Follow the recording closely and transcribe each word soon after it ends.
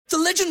The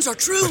legends are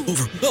true.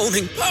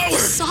 Overwhelming power!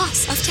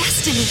 Sauce of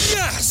destiny.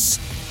 Yes!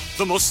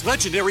 The most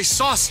legendary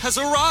sauce has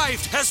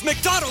arrived as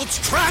McDonald's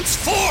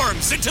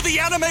transforms into the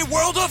anime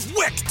world of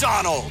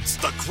WickDonald's.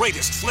 The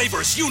greatest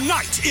flavors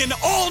unite in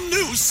all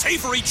new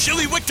savory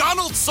chili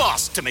McDonald's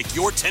sauce to make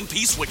your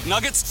 10-piece Wick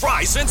Nuggets,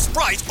 fries, and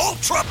Sprite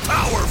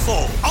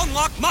ultra-powerful.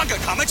 Unlock manga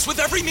comics with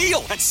every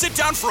meal and sit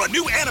down for a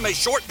new anime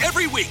short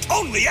every week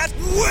only at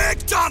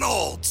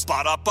WickDonald's.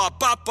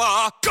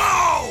 Ba-da-ba-ba-ba,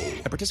 go!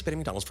 At participating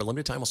McDonald's for a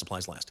limited time while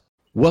supplies last.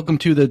 Welcome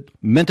to the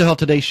Mental Health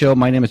Today show.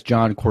 My name is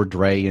John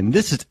Cordray, and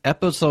this is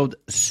episode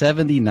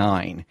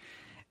 79.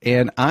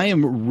 And I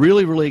am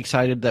really, really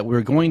excited that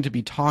we're going to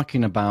be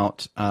talking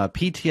about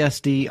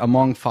PTSD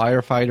among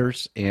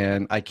firefighters.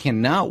 And I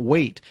cannot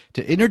wait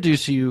to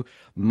introduce you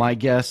my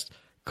guest,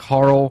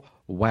 Carl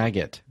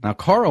Waggett. Now,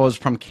 Carl is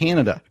from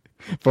Canada.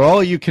 For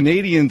all you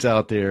Canadians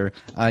out there,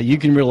 you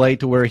can relate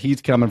to where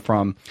he's coming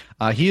from.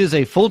 He is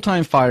a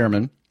full-time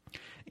fireman,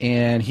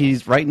 and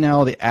he's right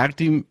now the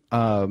acting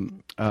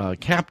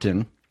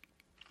captain,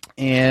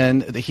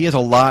 and he has a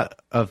lot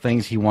of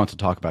things he wants to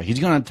talk about. He's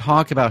going to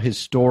talk about his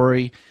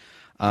story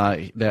of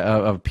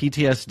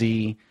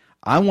PTSD.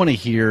 I want to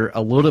hear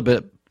a little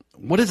bit,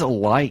 what is it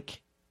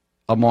like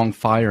among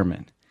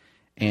firemen?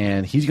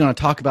 And he's going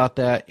to talk about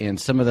that and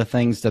some of the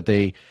things that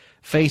they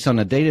face on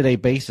a day-to-day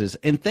basis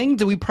and things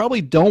that we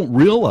probably don't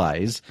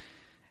realize,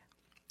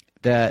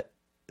 that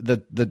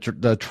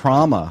the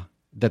trauma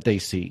that they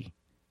see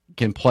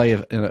can play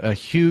a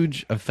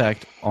huge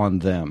effect on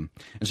them.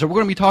 And so we're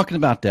going to be talking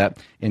about that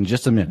in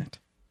just a minute.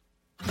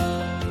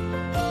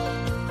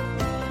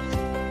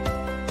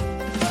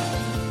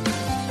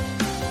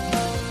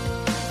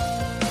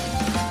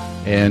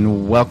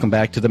 And welcome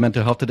back to the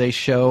Mental Health Today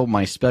show.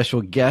 My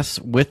special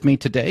guest with me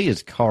today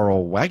is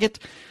Carl Waggett.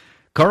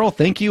 Carl,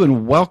 thank you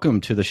and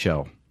welcome to the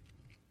show.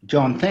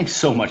 John, thanks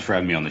so much for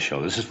having me on the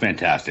show. This is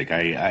fantastic.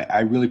 I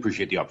really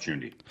appreciate the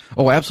opportunity.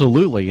 Oh,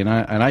 absolutely, and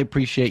I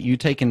appreciate you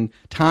taking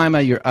time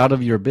out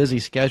of your busy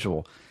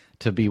schedule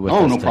to be with us.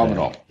 Oh, no today. problem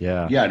at all.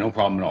 Yeah, no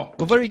problem at all.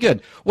 Well, very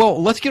good.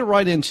 Well, let's get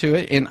right into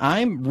it, and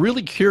I'm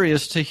really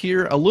curious to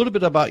hear a little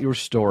bit about your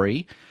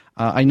story.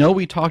 I know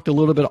we talked a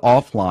little bit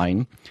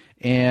offline,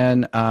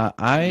 and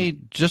I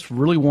just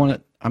really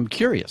I'm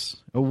curious.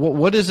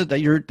 What is it that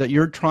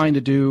you're trying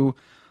to do?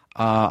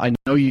 I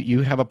know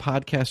you have a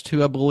podcast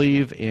too, I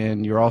believe,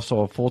 and you're also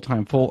a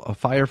full-time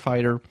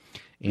firefighter,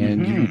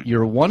 and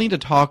you're wanting to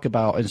talk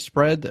about and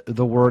spread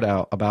the word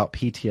out about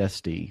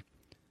PTSD.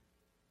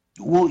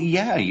 Well,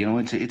 yeah,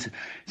 it's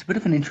a bit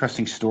of an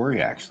interesting story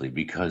actually,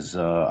 because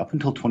up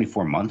until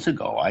 24 months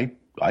ago, I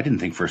didn't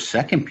think for a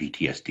second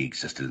PTSD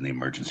existed in the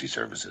emergency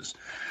services.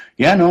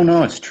 Yeah,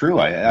 no, it's true.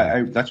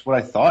 I that's what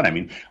I thought. I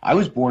mean, I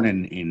was born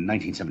in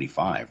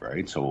 1975,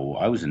 right? So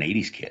I was an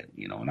 80s kid,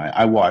 and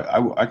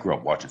I grew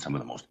up watching some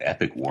of the most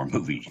epic war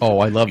movies. Oh,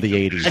 I love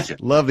the 80s.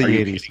 Love the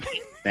 80s.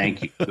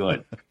 Thank you.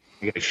 Good.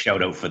 I got a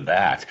shout out for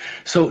that.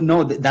 So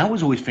no, that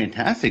was always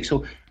fantastic.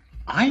 So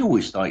I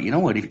always thought, you know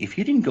what, if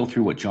you didn't go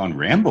through what John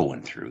Rambo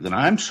went through, then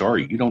I'm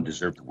sorry, you don't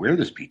deserve to wear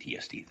this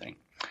PTSD thing.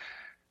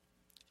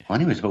 Well,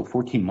 anyways, about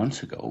 14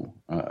 months ago,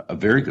 a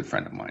very good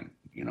friend of mine,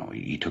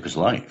 he took his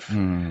life.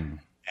 And,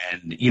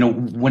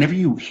 whenever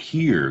you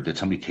hear that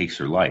somebody takes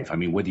their life, I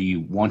mean, whether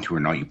you want to or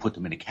not, you put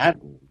them in a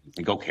category. You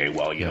think, okay,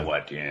 well, you know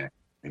what,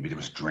 maybe there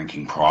was a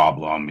drinking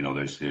problem,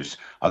 there's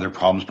other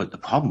problems. But the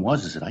problem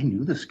is that I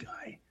knew this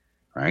guy,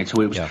 right?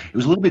 So it was a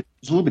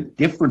little bit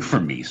different for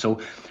me.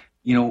 So,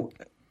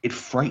 it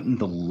frightened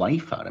the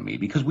life out of me,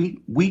 because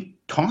we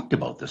talked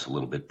about this a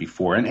little bit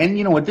before. And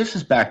you know what, this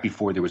is back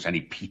before there was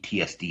any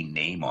PTSD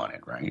name on it,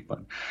 right?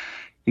 But,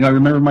 I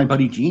remember my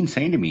buddy Gene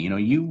saying to me,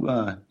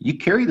 you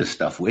carry this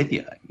stuff with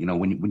you.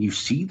 When you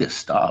see this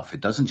stuff,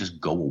 it doesn't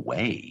just go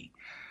away.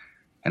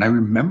 And I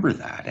remember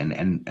that.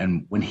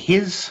 And when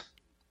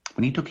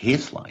he took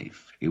his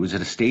life, it was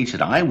at a stage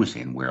that I was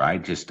in where I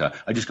just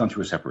gone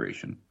through a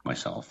separation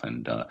myself,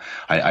 and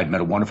I'd met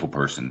a wonderful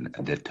person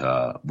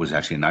that was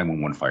actually a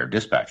 911 fire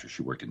dispatcher.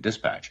 She worked in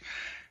dispatch,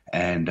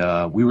 and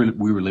we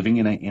were living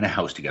in a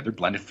house together,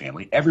 blended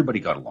family. Everybody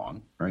got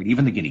along, right?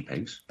 Even the guinea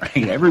pigs,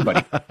 right?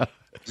 Everybody.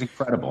 It was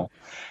incredible.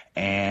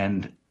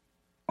 And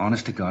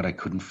honest to God, I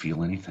couldn't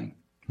feel anything.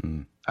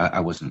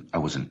 I wasn't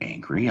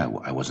angry. I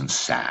wasn't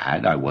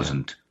sad. I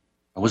wasn't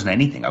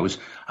anything. I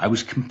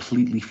was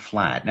completely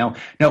flat. Now,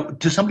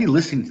 to somebody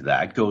listening to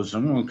that goes,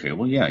 oh, okay,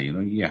 well, yeah,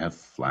 you have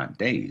flat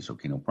days.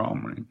 Okay, no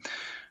problem, right?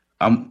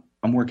 I'm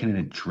working in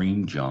a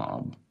dream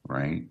job,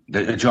 right?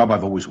 A job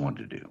I've always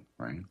wanted to do,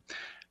 right?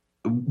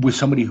 With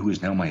somebody who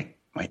is now my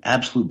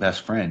absolute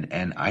best friend,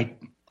 and I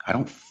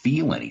don't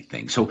feel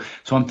anything. So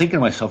I'm thinking to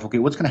myself, okay,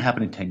 what's going to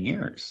happen in 10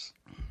 years?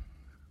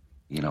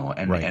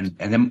 And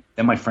then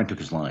my friend took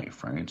his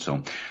life, right?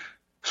 So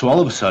all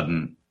of a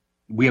sudden,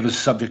 we have a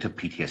subject of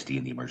PTSD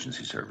in the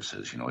emergency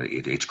services.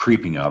 It's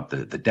creeping up.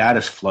 The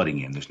data's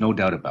flooding in. There's no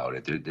doubt about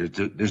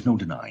it. There's no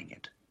denying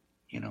it.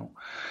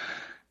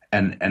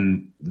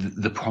 And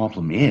the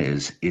problem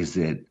is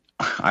that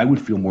I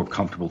would feel more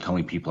comfortable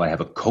telling people I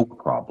have a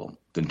coke problem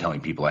than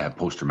telling people I have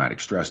post-traumatic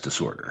stress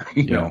disorder.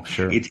 You know,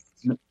 sure. It's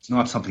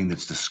not something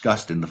that's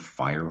discussed in the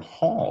fire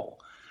hall.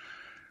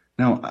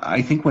 Now,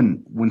 I think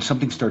when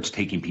something starts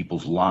taking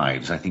people's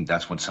lives, I think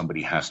that's when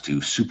somebody has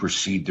to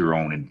supersede their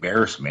own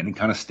embarrassment and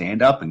kind of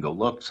stand up and go,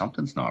 look,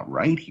 something's not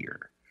right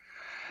here.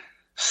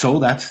 So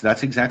that's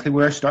exactly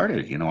where I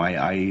started. You know,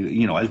 I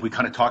as we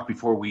kind of talked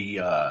before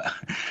we,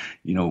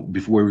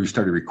 before we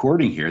started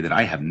recording here, that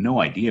I have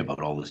no idea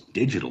about all this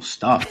digital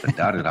stuff and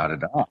da da da da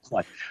da.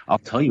 Like, I'll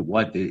tell you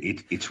what,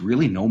 it's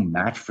really no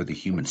match for the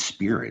human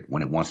spirit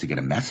when it wants to get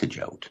a message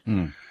out.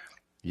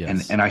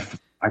 Yes. And I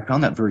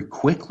found that very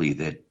quickly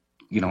that,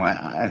 you know,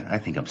 I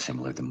think I'm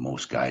similar to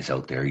most guys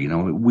out there. You know,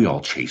 we all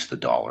chase the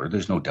dollar.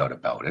 There's no doubt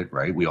about it,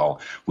 right? We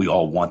all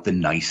want the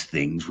nice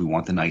things. We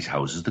want the nice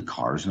houses, the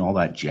cars, and all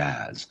that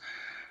jazz.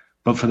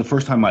 But for the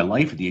first time in my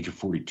life, at the age of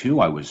 42,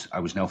 I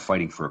was now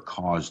fighting for a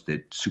cause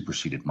that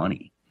superseded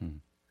money,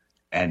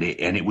 and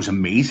it was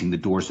amazing the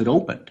doors that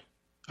opened.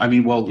 I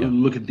mean, well,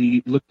 look at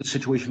the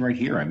situation right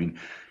here. I mean,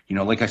 you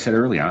know, like I said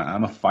earlier,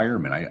 I'm a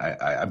fireman.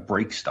 I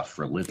break stuff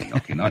for a living.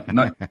 Okay,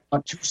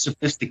 not too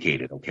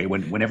sophisticated. Okay,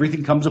 when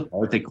everything comes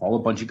apart, they call a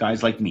bunch of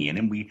guys like me in,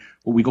 and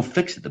we go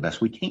fix it the best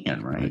we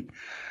can, right?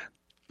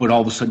 But all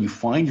of a sudden, you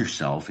find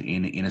yourself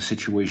in a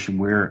situation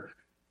where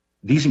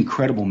these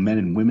incredible men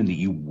and women that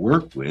you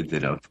work with,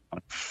 that have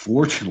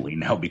unfortunately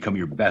now become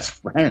your best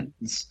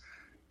friends,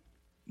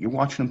 you're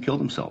watching them kill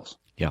themselves.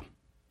 Yeah.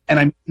 And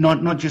I'm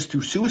not just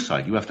through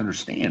suicide. You have to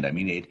understand. I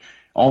mean,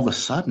 all of a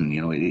sudden, you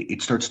know,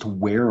 it starts to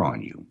wear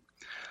on you.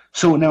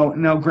 So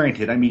now,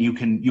 granted, I mean, you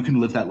can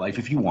live that life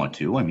if you want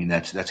to. I mean,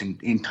 that's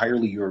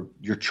entirely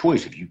your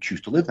choice if you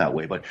choose to live that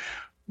way. But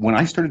when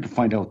I started to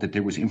find out that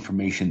there was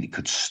information that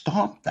could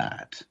stop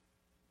that,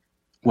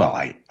 well,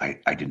 I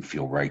didn't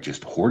feel right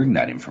just hoarding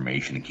that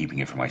information and keeping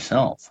it for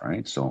myself,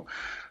 right? So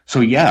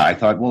yeah, I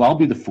thought, well, I'll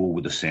be the fool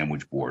with the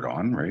sandwich board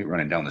on, right,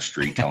 running down the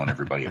street telling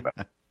everybody about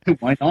it.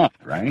 Why not,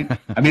 right?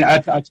 I mean,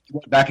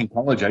 back in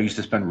college, I used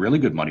to spend really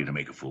good money to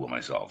make a fool of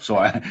myself. So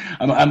I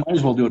might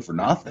as well do it for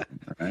nothing,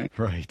 right?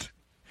 Right.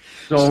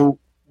 So,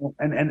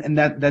 and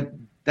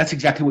that's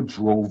exactly what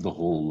drove the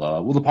whole,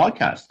 the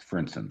podcast, for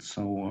instance.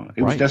 So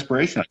it was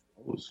desperation, I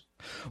suppose.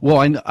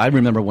 Well, I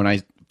remember when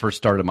I first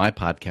started my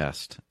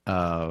podcast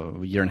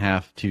a year and a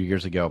half, 2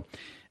 years ago,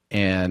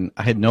 and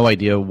I had no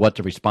idea what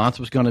the response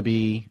was going to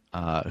be,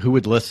 who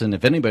would listen,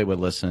 if anybody would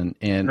listen.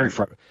 And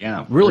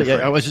really,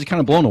 I was just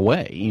kind of blown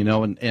away, you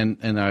know,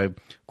 and I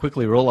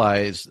quickly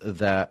realized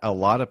that a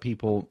lot of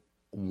people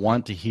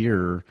want to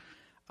hear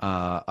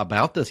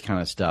about this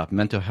kind of stuff,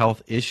 mental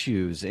health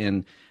issues.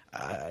 And,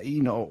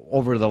 you know,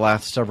 over the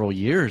last several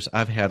years,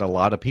 I've had a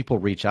lot of people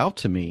reach out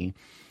to me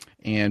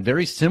and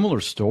very similar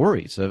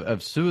stories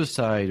of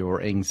suicide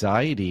or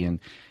anxiety.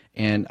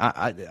 And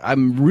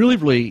I'm really,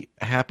 really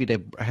happy to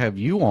have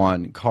you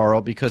on, Carl,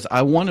 because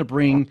I want to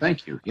bring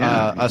thank you.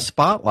 A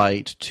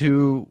spotlight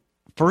to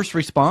first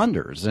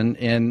responders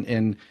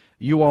and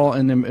you all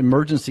in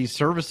emergency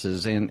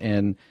services.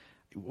 And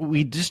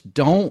we just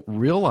don't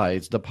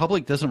realize, the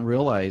public doesn't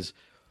realize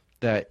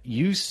that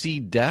you see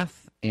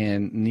death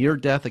and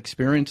near-death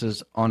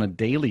experiences on a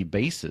daily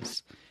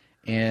basis.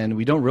 And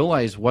we don't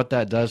realize what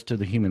that does to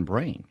the human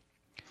brain.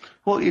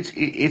 Well, it's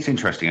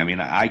interesting. I mean,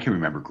 I can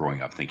remember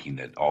growing up thinking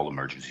that all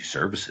emergency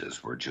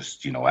services were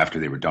just, you know, after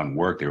they were done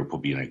work, they were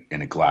put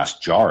in a glass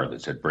jar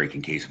that said break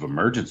in case of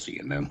emergency.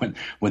 And then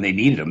when they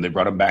needed them, they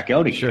brought them back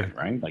out again, sure.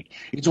 Right? Like,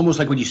 it's almost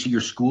like when you see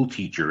your school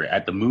teacher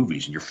at the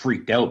movies and you're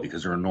freaked out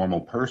because they're a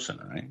normal person,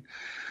 right?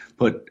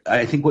 But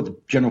I think what the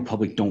general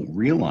public don't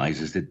realize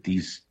is that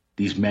these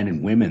men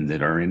and women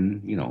that are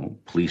in, you know,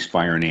 police,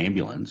 fire, and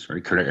ambulance,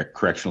 right,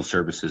 correctional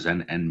services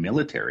and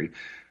military,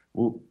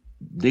 well,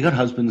 they got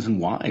husbands and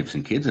wives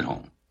and kids at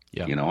home,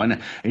 you know, and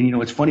you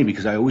know, it's funny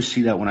because I always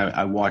see that when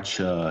I watch,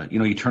 you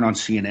know, you turn on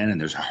CNN and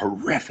there's a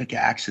horrific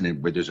accident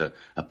where there's a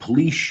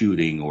police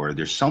shooting or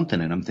there's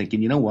something. And I'm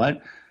thinking, you know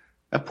what,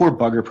 that poor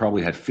bugger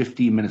probably had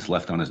 15 minutes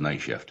left on his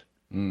night shift,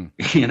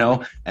 you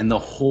know, and the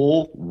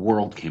whole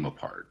world came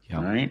apart,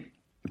 right?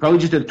 He probably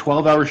just did a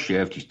 12-hour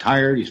shift. He's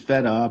tired. He's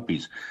fed up.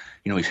 He's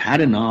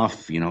had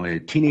enough, you know,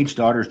 teenage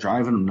daughter's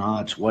driving him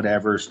nuts,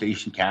 whatever,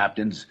 station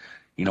captains,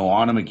 you know,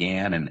 on him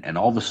again, and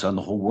all of a sudden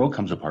the whole world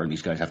comes apart and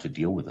these guys have to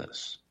deal with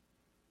this,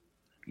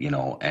 you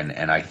know,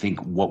 and I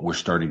think what we're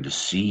starting to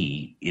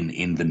see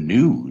in the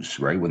news,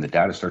 right, when the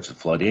data starts to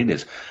flood in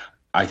is,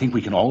 I think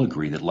we can all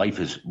agree that life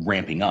is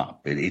ramping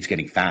up. It's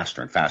getting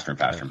faster and faster and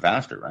faster and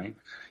faster, right?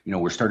 You know,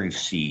 we're starting to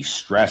see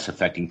stress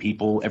affecting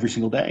people every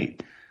single day.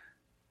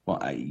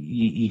 Well,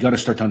 you got to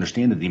start to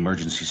understand that the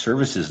emergency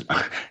services,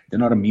 they're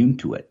not immune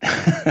to it.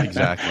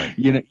 Exactly.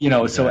 you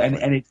know. So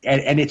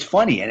and it's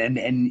funny,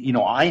 and you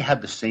know, I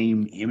have the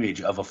same image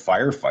of a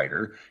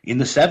firefighter in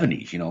the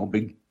 70s. You know,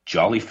 big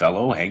jolly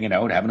fellow hanging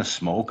out, having a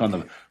smoke on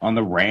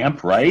the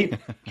ramp, right?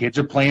 Kids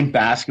are playing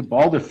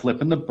basketball, they're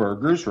flipping the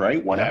burgers,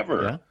 right?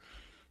 Whatever. Yeah.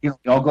 You know,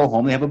 they all go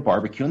home, they have a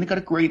barbecue, and they got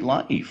a great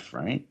life,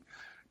 right?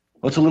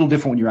 Well, it's a little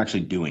different when you're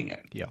actually doing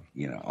it. Yeah.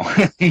 You know,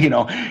 I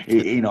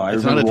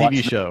it's not a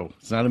TV show.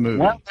 It's not a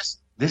movie. Well,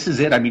 This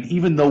is it. I mean,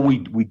 even though we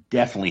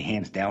definitely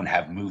hands down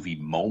have movie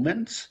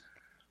moments,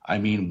 I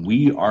mean,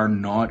 we are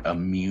not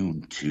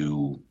immune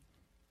to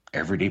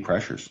everyday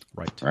pressures.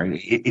 Right.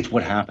 It's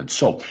what happens.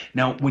 So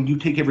now when you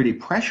take everyday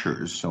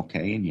pressures,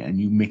 okay, and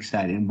you mix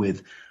that in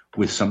with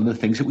some of the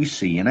things that we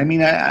see, and I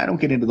mean, I don't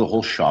get into the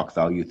whole shock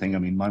value thing. I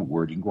mean, my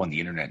word, you can go on the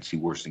internet and see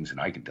worse things than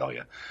I can tell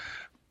you.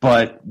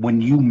 But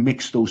when you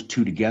mix those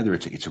two together,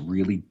 it's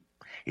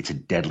a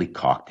deadly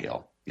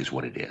cocktail is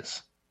what it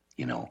is,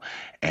 you know.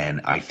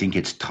 And I think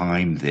it's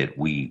time that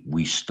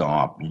we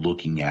stop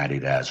looking at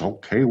it as,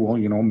 okay, well,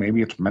 you know,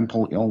 maybe it's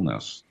mental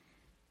illness,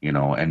 you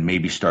know, and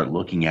maybe start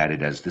looking at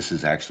it as this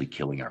is actually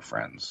killing our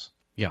friends.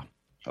 Yeah.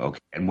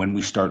 Okay. And when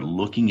we start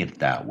looking at it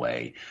that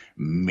way,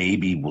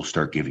 maybe we'll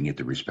start giving it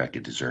the respect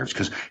it deserves.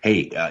 Because,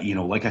 hey, you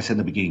know, like I said in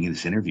the beginning of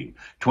this interview,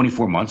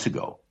 24 months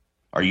ago,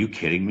 are you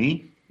kidding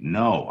me?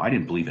 No, I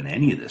didn't believe in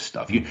any of this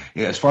stuff.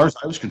 As far as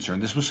I was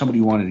concerned, this was somebody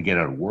who wanted to get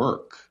out of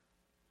work,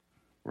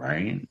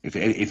 right?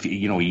 If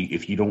you know,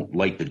 if you don't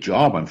like the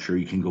job, I'm sure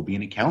you can go be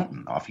an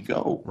accountant. Off you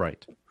go.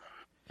 Right.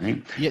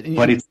 Right. Yeah,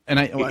 but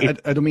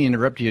I don't mean to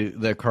interrupt you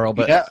there, Carl,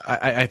 but yeah.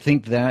 I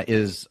think that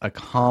is a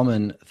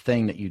common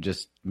thing that you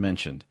just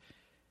mentioned.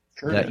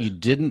 Sure that you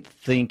didn't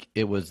think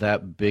it was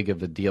that big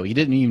of a deal. You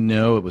didn't even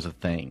know it was a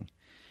thing.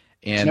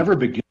 And it's never a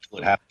big deal until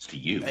it happens to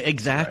you.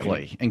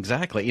 Exactly.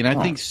 And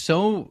I think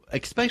so,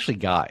 especially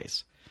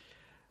guys.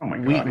 Oh my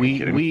God!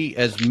 We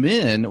as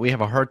men, we have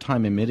a hard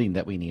time admitting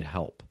that we need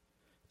help.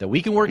 That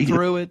we can work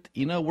through it.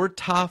 You know, we're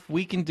tough.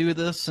 We can do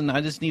this, and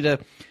I just need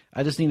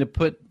to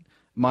put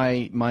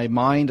my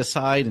mind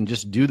aside and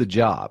just do the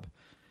job.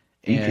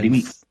 Are you kidding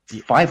me?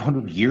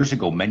 500 years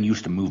ago, men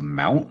used to move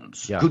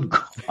mountains. Yeah. Good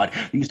God.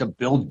 They used to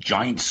build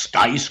giant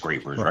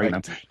skyscrapers,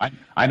 right?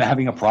 I'm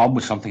having a problem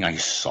with something I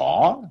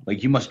saw?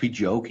 Like, you must be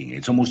joking.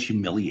 It's almost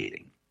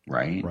humiliating,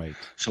 right? Right.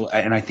 So,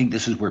 and I think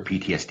this is where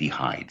PTSD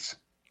hides.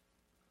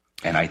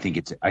 And I think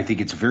it's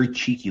a very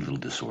cheeky little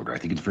disorder. I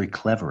think it's very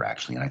clever,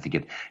 actually. And I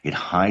think it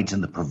hides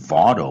in the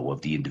bravado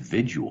of the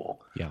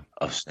individual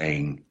of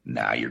saying,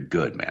 nah, you're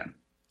good, man.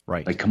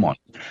 Right. Like, come on.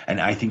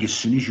 And I think as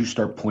soon as you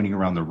start pointing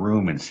around the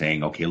room and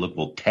saying, okay, look,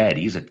 well, Ted,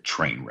 he's a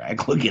train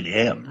wreck. Look at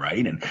him,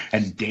 right?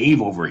 And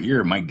Dave over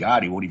here, my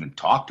God, he won't even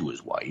talk to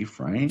his wife,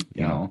 right?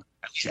 Yeah. You know,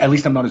 at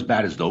least I'm not as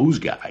bad as those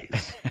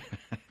guys.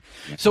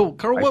 So,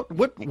 Carl,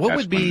 what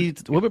would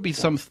be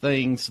some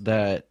things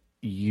that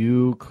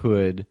you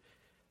could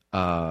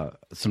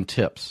some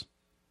tips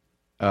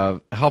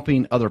of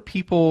helping other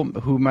people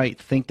who might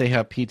think they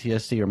have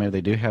PTSD, or maybe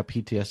they do have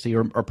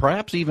PTSD, or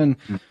perhaps even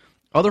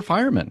other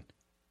firemen?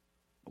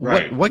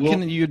 Right. What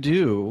can you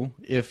do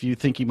if you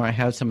think you might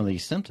have some of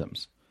these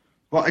symptoms?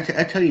 Well, I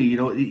tell you, you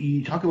know,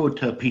 you talk about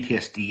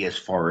PTSD as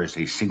far as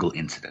a single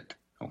incident,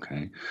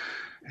 okay?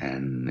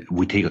 And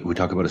we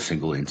talk about a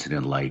single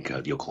incident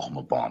like the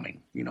Oklahoma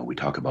bombing. You know, we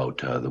talk about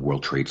the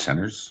World Trade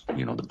Centers,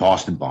 you know, the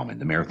Boston bombing,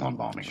 the Marathon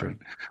bombing, right?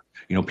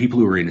 You know, people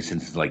who are in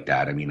instances like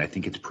that, I mean, I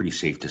think it's pretty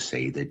safe to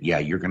say that, yeah,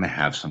 you're going to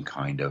have some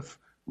kind of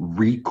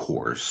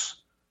recourse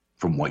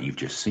from what you've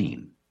just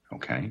seen,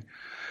 okay?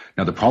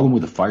 Now, the problem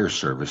with the fire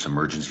service,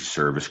 emergency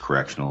service,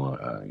 correctional,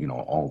 you know,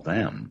 all of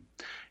them,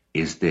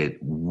 is that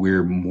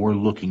we're more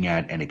looking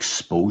at an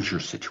exposure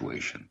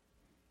situation.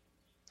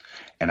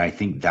 And I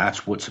think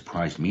that's what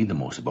surprised me the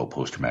most about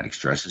post-traumatic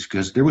stress, is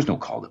because there was no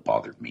call that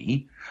bothered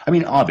me. I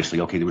mean, obviously,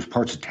 okay, there was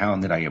parts of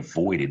town that I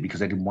avoided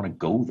because I didn't want to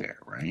go there,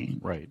 right?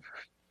 Right.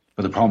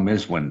 But the problem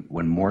is when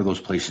more of those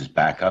places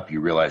back up,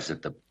 you realize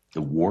that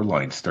the war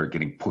lines start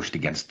getting pushed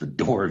against the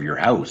door of your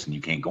house and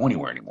you can't go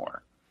anywhere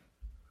anymore.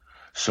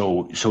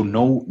 So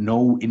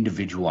no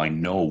individual I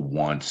know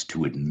wants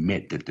to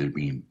admit that they're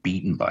being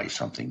beaten by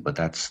something, but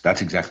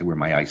that's exactly where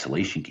my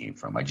isolation came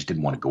from. I just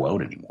didn't want to go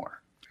out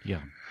anymore.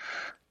 Yeah.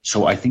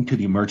 So I think to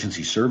the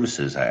emergency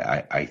services,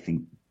 I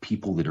think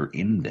people that are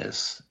in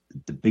this,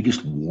 the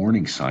biggest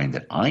warning sign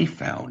that I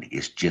found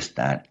is just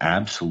that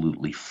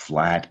absolutely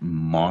flat,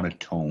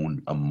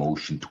 monotone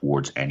emotion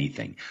towards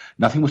anything.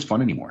 Nothing was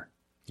fun anymore.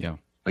 Yeah.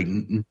 Like,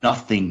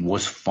 nothing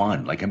was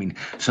fun. Like, I mean,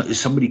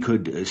 somebody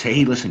could say,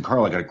 hey, listen,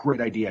 Carl, I got a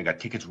great idea. I got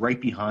tickets right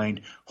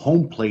behind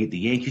home plate. The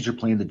Yankees are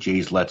playing the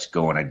Jays. Let's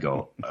go. And I'd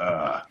go,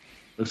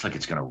 looks like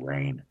it's going to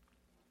rain.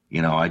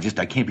 You know, I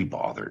can't be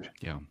bothered.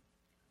 Yeah.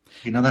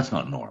 You know, that's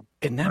not normal.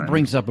 And that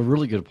brings up a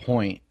really good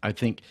point. I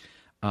think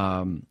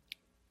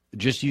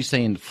just you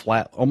saying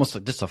flat, almost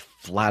like just a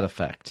flat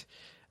effect.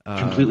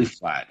 Completely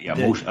flat. Yeah.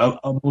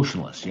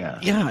 Emotionless. Yeah.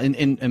 Yeah.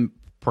 And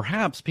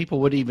perhaps people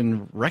would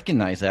even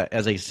recognize that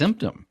as a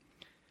symptom.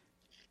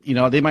 You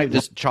know, they might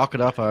just chalk it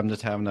up. I'm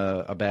just having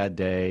a bad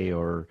day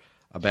or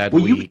a bad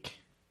week.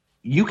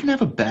 You can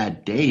have a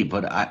bad day,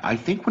 but I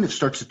think when it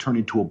starts to turn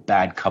into a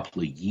bad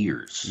couple of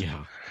years.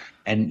 Yeah.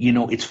 And, you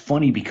know, it's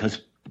funny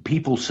because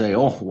people say,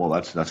 oh, well,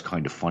 that's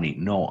kind of funny.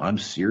 No, I'm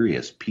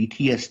serious.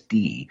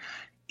 PTSD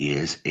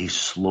is a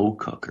slow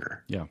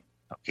cooker. Yeah.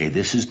 Okay.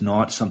 This is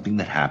not something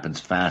that happens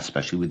fast,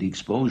 especially with the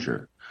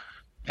exposure.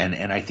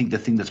 And I think the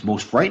thing that's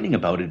most frightening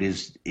about it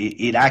is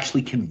it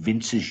actually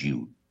convinces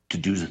you to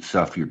do the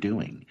stuff you're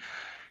doing.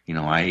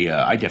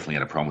 I definitely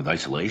had a problem with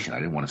isolation. I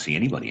didn't want to see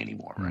anybody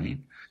anymore, right?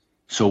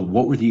 So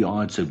what were the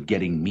odds of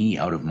getting me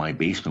out of my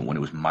basement when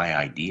it was my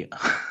idea?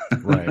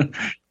 Right.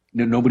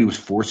 Nobody was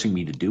forcing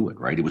me to do it,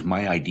 right? It was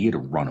my idea to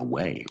run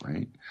away,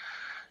 right?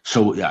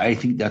 So I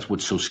think that's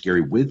what's so scary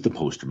with the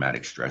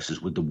post-traumatic stress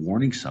is with the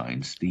warning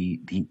signs,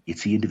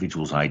 it's the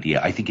individual's idea.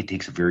 I think it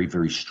takes a very,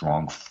 very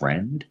strong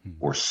friend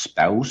or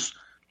spouse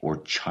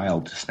or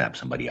child to snap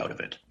somebody out of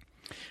it.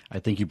 I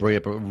think you bring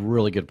up a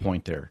really good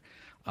point there.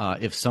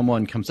 If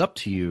someone comes up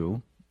to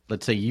you,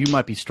 let's say you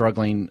might be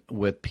struggling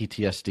with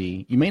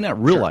PTSD, you may not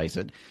realize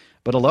it,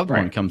 but a loved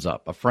one comes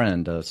up, a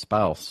friend, a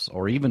spouse,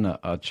 or even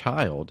a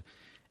child,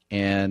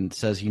 and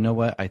says, you know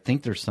what, I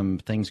think there's some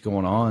things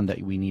going on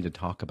that we need to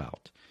talk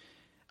about.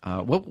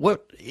 What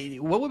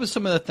were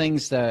some of the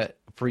things that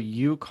for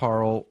you,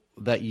 Carl,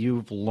 that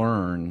you've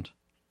learned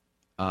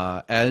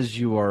as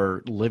you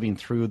are living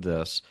through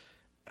this?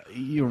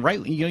 You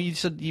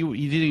said you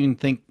didn't even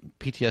think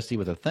PTSD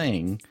was a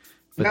thing,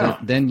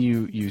 but then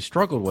you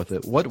struggled with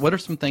it. What are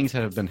some things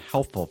that have been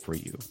helpful for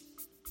you?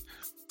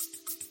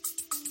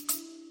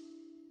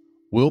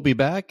 We'll be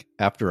back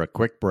after a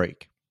quick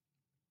break.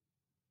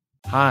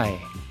 Hi,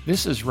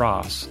 this is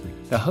Ross,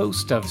 the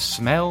host of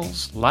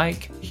Smells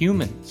Like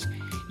Humans.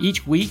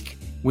 Each week,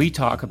 we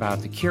talk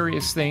about the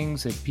curious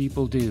things that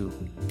people do.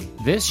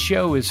 This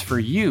show is for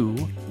you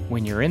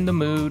when you're in the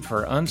mood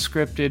for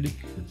unscripted,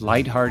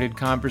 lighthearted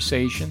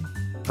conversation,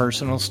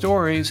 personal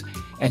stories,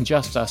 and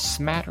just a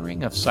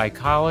smattering of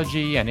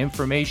psychology and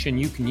information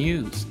you can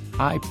use.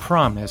 I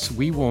promise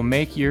we will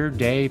make your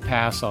day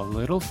pass a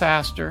little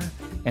faster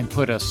and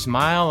put a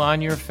smile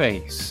on your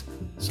face.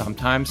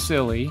 Sometimes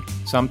silly,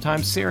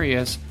 sometimes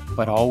serious,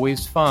 but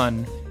always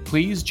fun.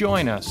 Please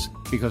join us,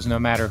 because no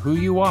matter who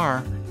you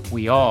are,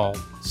 we all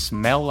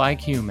smell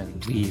like human.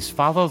 Please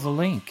follow the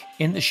link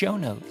in the show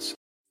notes.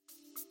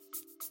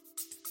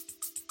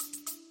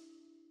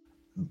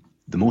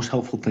 The most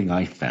helpful thing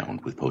I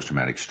found with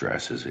post-traumatic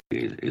stress is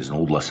an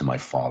old lesson my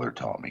father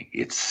taught me.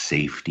 It's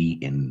safety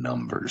in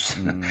numbers.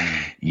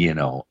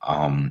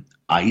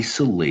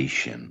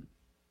 Isolation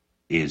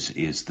is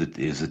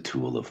a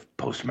tool of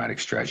post-traumatic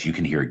stress. You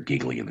can hear it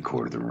giggling in the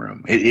corner of the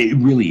room. It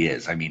really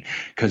is. I mean,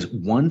 because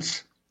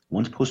once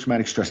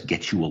post-traumatic stress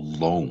gets you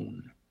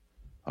alone,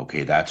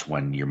 okay, that's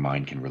when your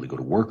mind can really go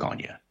to work on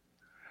you.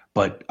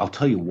 But I'll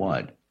tell you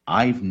what,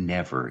 I've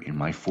never, in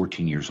my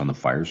 14 years on the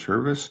fire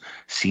service,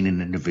 seen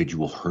an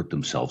individual hurt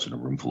themselves in a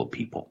room full of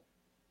people.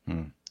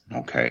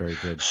 Okay. Very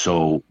good.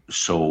 So,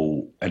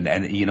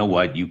 and you know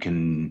what, you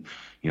can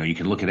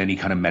look at any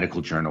kind of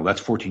medical journal.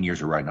 That's 14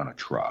 years of riding on a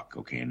truck.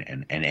 Okay.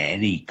 And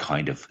any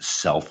kind of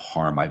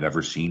self-harm I've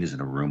ever seen is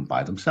in a room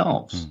by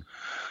themselves.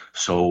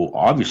 So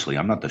obviously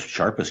I'm not the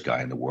sharpest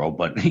guy in the world,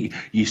 but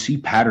you see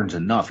patterns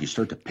enough, you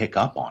start to pick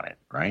up on it,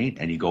 right?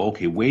 And you go,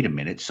 okay, wait a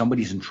minute,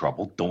 somebody's in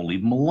trouble. Don't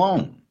leave them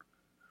alone.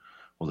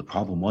 Well, the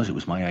problem was it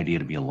was my idea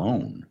to be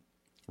alone.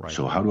 Right.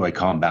 So how do I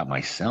combat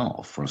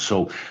myself?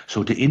 So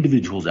to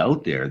individuals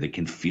out there that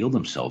can feel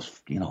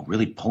themselves,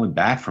 really pulling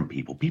back from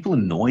people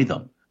annoy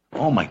them.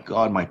 Oh my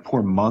God, my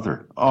poor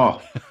mother.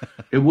 Oh,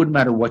 it wouldn't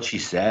matter what she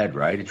said,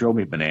 right? It drove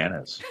me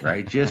bananas,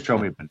 right? Just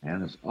drove me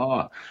bananas.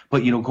 Oh, but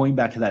going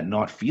back to that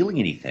not feeling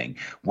anything,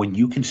 when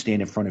you can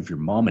stand in front of your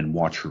mom and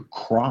watch her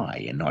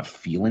cry and not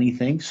feel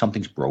anything,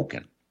 something's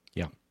broken.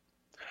 Yeah.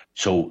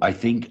 So I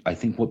think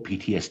what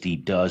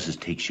PTSD does is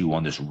takes you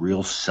on this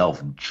real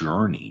self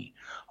journey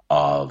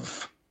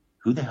of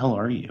who the hell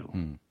are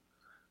you?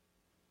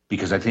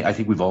 Because I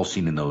think we've all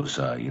seen in those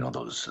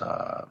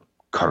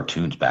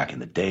cartoons back in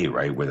the day,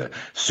 right, where the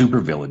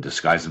supervillain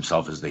disguised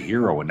himself as the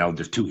hero, and now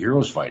there's two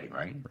heroes fighting,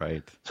 right?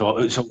 Right.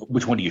 So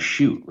which one do you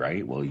shoot,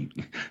 right? Well,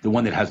 the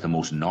one that has the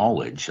most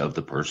knowledge of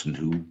the person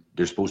who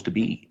they're supposed to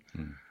be.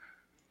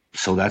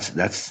 So that's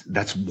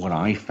what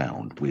I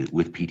found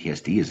with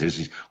PTSD is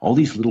there's all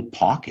these little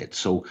pockets.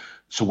 So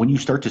when you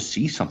start to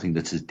see something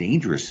that's as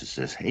dangerous as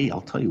this, hey,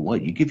 I'll tell you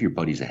what, you give your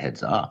buddies a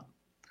heads up.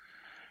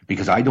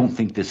 Because I don't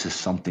think this is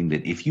something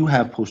that if you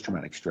have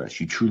post-traumatic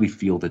stress, you truly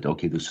feel that,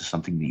 okay, this is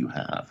something that you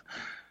have.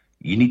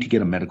 You need to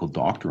get a medical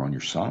doctor on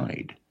your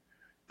side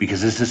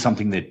because this is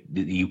something that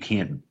you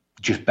can't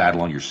just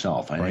battle on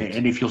yourself. Right.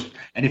 And if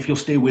you'll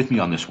stay with me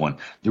on this one,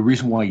 the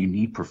reason why you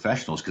need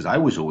professionals, because I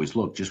was always,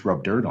 look, just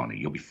rub dirt on it,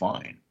 you'll be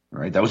fine.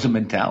 Right. That was a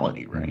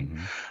mentality. Right.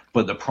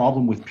 But the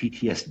problem with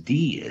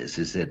PTSD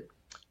is that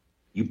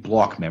you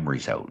block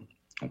memories out.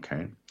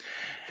 Okay.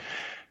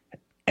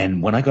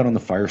 And when I got on the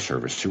fire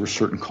service, there were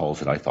certain calls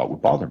that I thought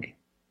would bother me.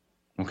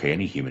 Okay,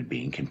 any human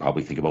being can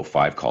probably think about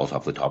 5 calls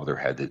off the top of their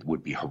head that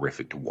would be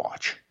horrific to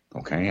watch.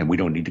 Okay, and we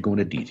don't need to go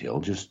into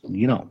detail, just,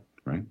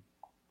 right?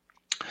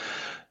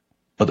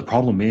 But the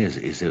problem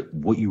is that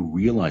what you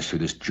realize through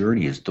this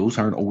journey is those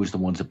aren't always the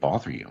ones that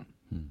bother you.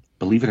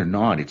 Believe it or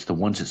not, it's the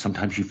ones that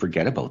sometimes you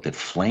forget about that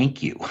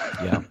flank you.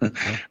 Yeah.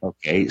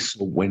 Okay.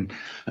 So when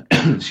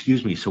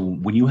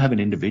you have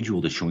an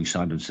individual that's showing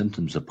signs and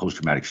symptoms of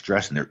post-traumatic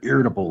stress and they're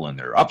irritable and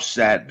they're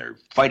upset and they're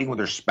fighting with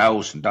their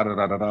spouse and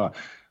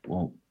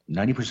well,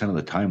 90% of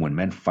the time when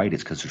men fight,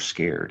 it's because they're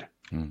scared.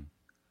 Okay.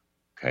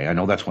 Okay, I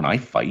know that's when I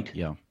fight,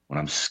 Yeah. when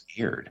I'm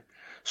scared.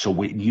 So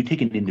when you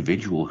take an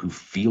individual who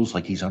feels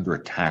like he's under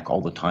attack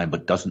all the time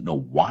but doesn't know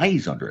why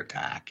he's under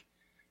attack,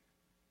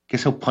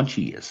 guess how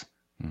punchy he is?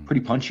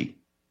 Pretty punchy.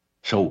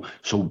 So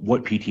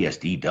what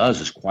PTSD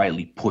does is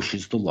quietly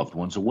pushes the loved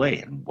ones away.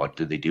 And what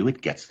do?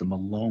 It gets them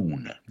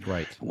alone.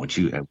 Right. Once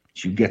you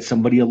get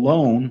somebody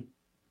alone,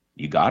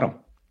 you got them.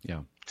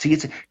 Yeah. See,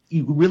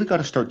 you really got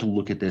to start to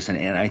look at this, and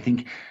I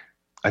think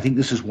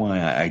this is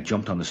why I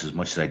jumped on this as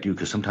much as I do,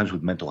 because sometimes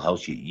with mental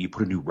health, you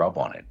put a new rub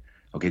on it.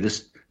 Okay,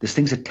 this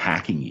thing's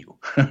attacking you.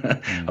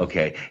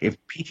 Okay, if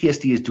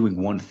PTSD is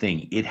doing one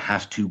thing, it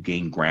has to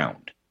gain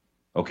ground.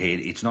 Okay,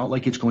 it's not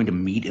like it's going to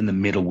meet in the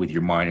middle with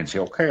your mind and say,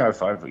 okay, I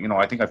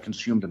think I've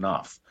consumed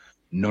enough.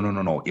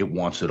 No. It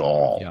wants it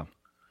all. Yeah.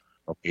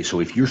 Okay, so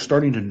if you're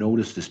starting to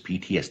notice this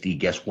PTSD,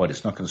 guess what?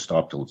 It's not going to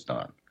stop till it's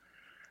done.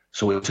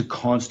 So it's a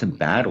constant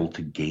battle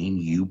to gain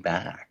you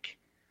back.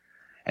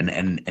 And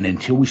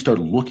until we start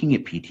looking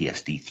at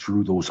PTSD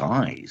through those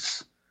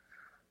eyes,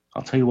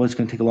 I'll tell you what, it's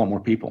going to take a lot more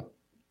people.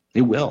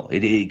 It will,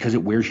 because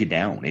it wears you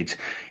down.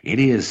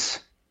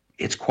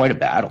 It's quite a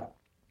battle.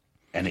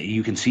 And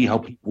you can see how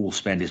people will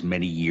spend as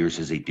many years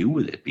as they do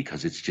with it,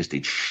 because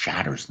it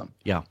shatters them.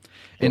 Yeah.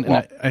 And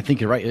I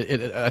think you're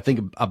right. I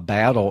think a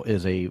battle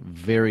is a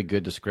very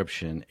good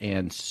description.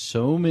 And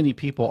so many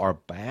people are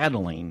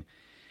battling.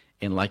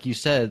 And like you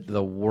said,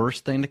 the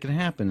worst thing that can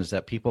happen is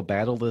that people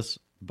battle this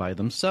by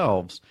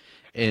themselves.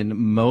 And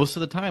most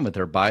of the time, if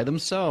they're by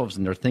themselves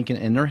and they're thinking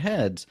in their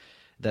heads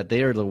that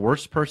they are the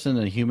worst person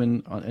in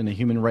a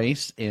human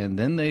race, and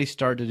then they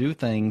start to do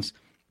things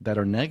that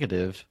are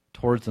negative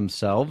towards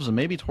themselves and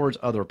maybe towards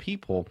other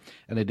people,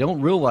 and they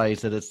don't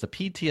realize that it's the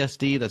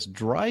PTSD that's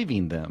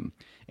driving them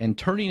and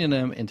turning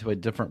them into a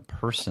different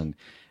person.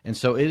 And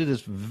so it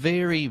is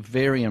very,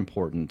 very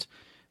important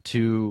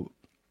to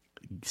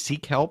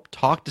seek help,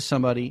 talk to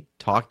somebody,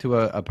 talk to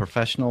a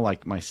professional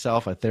like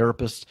myself, a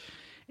therapist.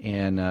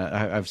 And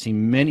I've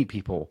seen many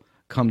people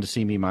come to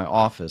see me in my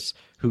office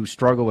who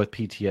struggle with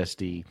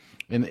PTSD.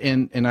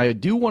 And I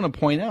do want to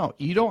point out,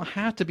 you don't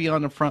have to be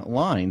on the front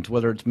lines,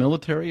 whether it's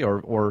military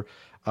or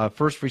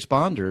first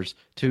responders,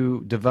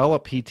 to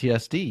develop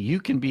PTSD.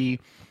 You can be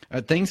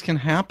things can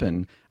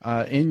happen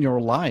in your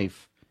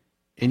life,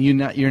 and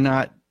you're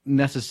not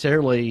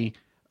necessarily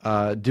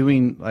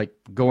doing like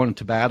going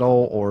to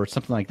battle or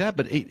something like that.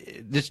 But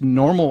just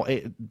normal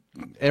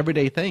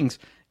everyday things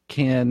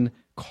can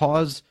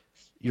cause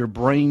your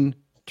brain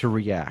to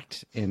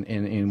react, and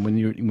when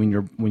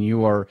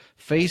you are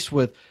faced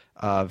with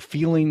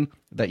feeling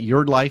that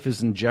your life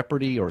is in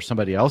jeopardy or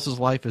somebody else's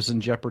life is in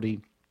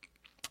jeopardy,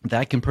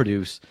 that can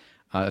produce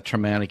a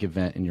traumatic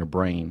event in your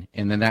brain,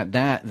 and then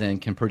that then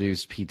can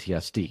produce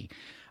PTSD.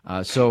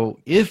 So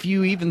if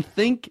you even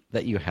think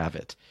that you have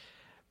it,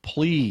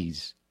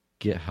 please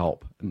get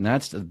help. And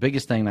that's the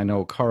biggest thing. I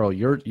know, Carl,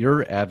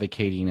 you're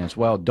advocating as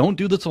well. Don't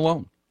do this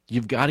alone.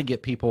 You've got to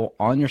get people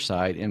on your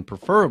side, and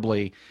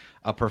preferably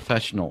a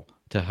professional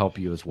to help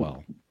you as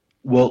well.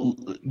 Well,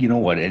 you know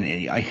what,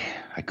 and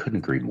I couldn't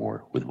agree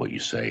more with what you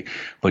say,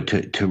 but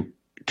to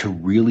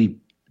really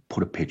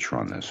put a picture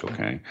on this,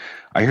 okay?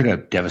 I heard a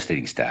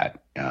devastating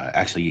stat,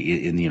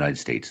 actually in the United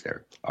States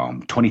there.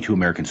 22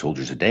 American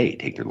soldiers a day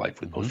take their life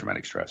with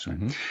post-traumatic stress.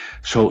 Right?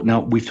 So now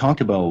we've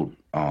talked about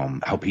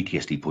how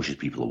PTSD pushes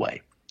people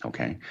away,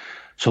 okay?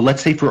 So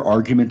let's say, for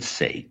argument's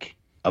sake,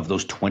 of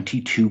those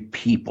 22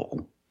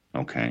 people,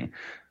 okay,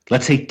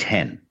 let's say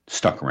 10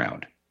 stuck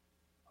around.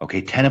 Okay,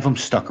 10 of them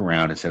stuck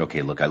around and said,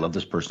 okay, look, I love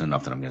this person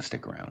enough that I'm going to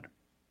stick around.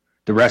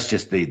 The rest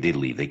just, they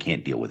leave. They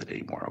can't deal with it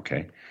anymore,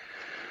 okay?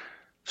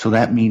 So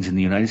that means in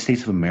the United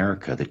States of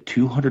America that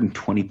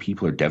 220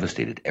 people are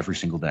devastated every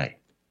single day.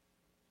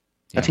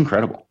 That's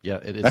incredible. Yeah,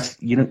 it is. That's,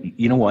 you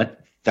know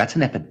what? That's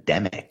an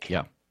epidemic.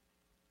 Yeah.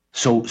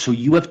 So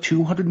you have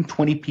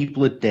 220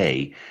 people a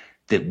day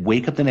that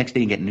wake up the next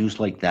day and get news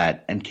like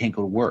that and can't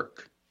go to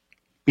work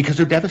because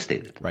they're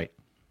devastated. Right.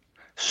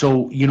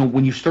 So,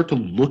 when you start to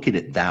look at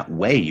it that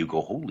way, you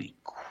go, holy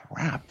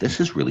crap, this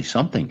is really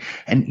something.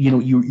 And,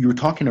 you were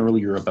talking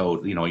earlier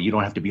about, you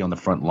don't have to be on the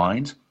front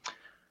lines.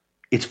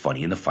 It's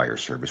funny, in the fire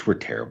service, we're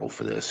terrible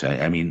for this.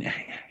 I mean,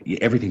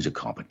 everything's a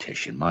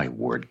competition. My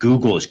word,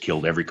 Google has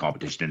killed every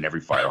competition in every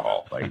fire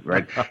hall,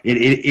 right?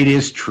 It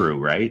is true,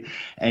 right?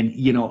 And,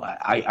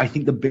 I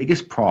think the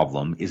biggest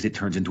problem is it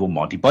turns into a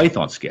Monty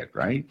Python skit,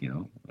 right?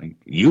 Like,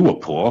 you were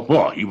poor,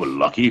 well, you were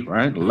lucky,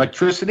 right?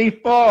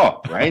 Electricity,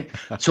 right?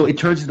 So it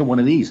turns into one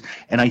of these.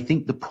 And I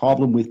think the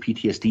problem with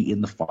PTSD in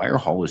the fire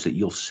hall is that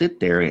you'll sit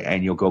there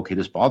and you'll go, okay,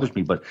 this bothers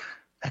me, but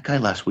that guy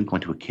last week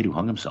went to a kid who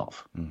hung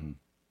himself. Mm-hmm.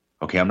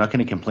 Okay, I'm not going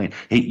to complain.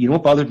 Hey, you know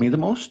what bothered me the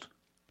most?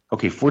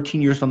 Okay,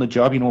 14 years on the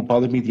job, you know what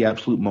bothered me the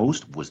absolute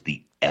most was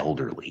the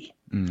elderly.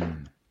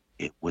 Mm.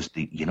 It was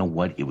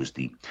it was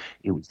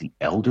the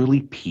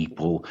elderly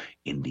people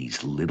in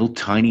these little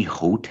tiny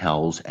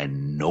hotels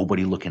and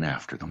nobody looking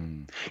after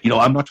them. Mm.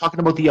 I'm not talking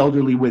about the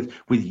elderly with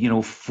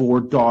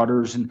 4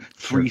 daughters and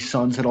 3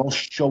 sons that all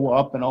show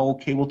up and,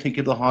 okay, we'll take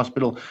you to the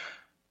hospital.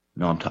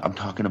 No, I'm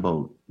talking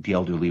about the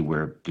elderly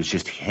where there's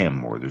just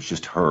him or there's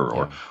just her,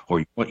 or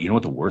you know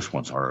what the worst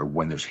ones are,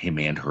 when there's him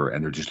and her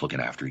and they're just looking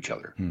after each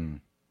other. And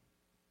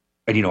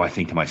I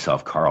think to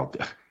myself, Carl,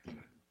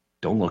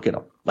 don't look at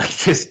him. Like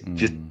just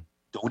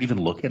don't even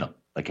look at him.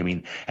 Like, I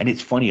mean, and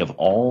it's funny, of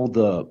all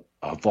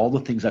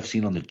the things I've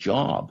seen on the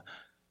job,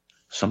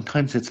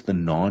 sometimes it's the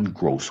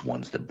non-gross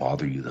ones that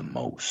bother you the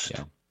most.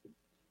 Yeah.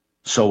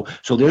 So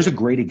there's a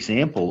great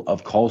example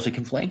of calls that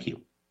can flank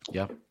you.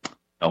 Yeah.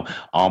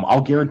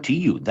 I'll guarantee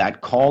you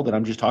that call that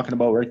I'm just talking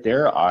about right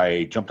there,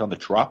 I jumped on the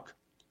truck.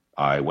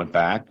 I went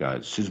back.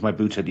 As soon as my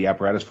boots hit the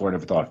apparatus floor, I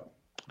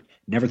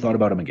never thought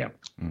about him again.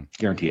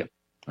 Guarantee it.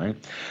 Right.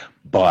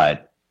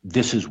 But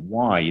this is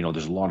why,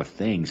 there's a lot of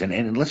things.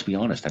 And let's be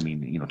honest. I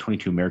mean,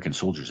 22 American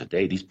soldiers a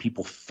day. These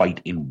people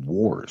fight in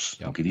wars.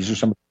 Yep. Okay. These are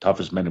some of the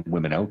toughest men and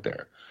women out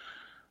there.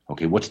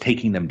 Okay. What's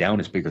taking them down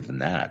is bigger than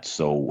that.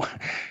 So,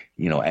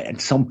 at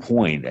some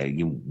point,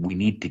 we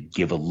need to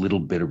give a little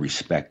bit of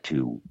respect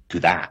to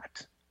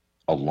that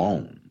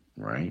alone.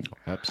 Right.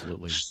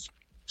 Absolutely.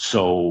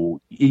 So,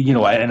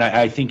 and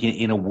I think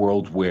in a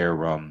world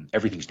where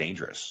everything's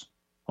dangerous,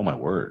 oh my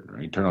word,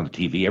 right? You turn on the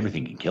TV,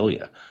 everything can kill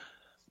you.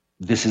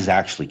 This is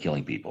actually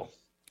killing people.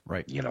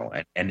 Right.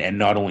 And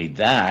not only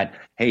that,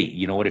 hey,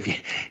 you know what, if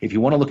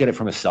you want to look at it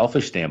from a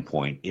selfish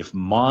standpoint, if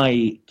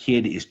my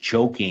kid is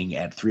choking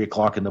at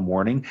 3:00 in the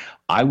morning,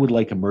 I would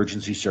like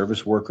emergency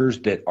service workers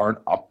that aren't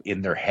up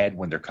in their head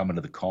when they're coming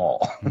to the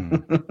call.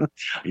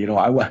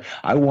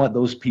 I want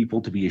those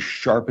people to be as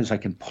sharp as I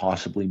can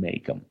possibly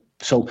make them.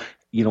 So,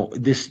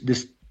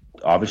 this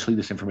obviously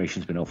this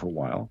information's been out for a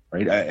while,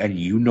 right? And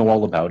you know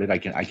all about it. I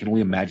can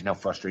only imagine how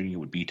frustrating it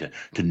would be to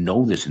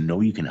know this and know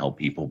you can help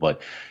people.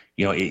 But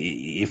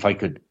if I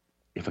could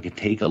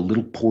take a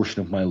little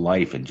portion of my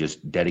life and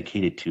just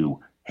dedicate it to,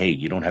 hey,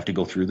 you don't have to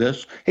go through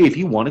this. Hey, if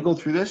you want to go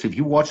through this, if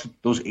you watch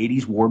those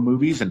 80s war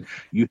movies and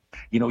you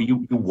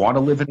want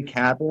to live in a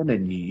cabin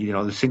and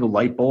the single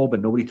light bulb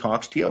and nobody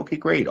talks to you, okay,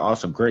 great,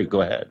 awesome, great,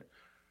 go ahead.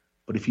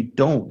 But if you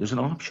don't, there's an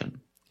option.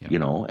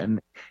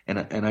 And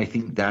I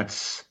think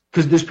that's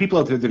because there's people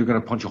out there that are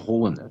going to punch a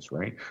hole in this,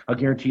 right? I'll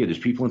guarantee you, there's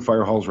people in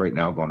fire halls right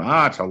now going,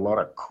 it's a lot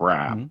of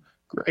crap.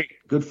 Great,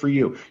 good for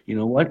you. You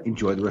know what?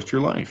 Enjoy the rest of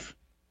your life,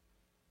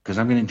 because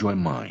I'm going to enjoy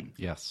mine.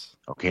 Yes.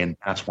 Okay, and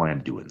that's why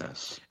I'm doing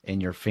this. And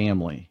your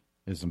family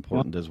is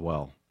important as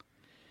well.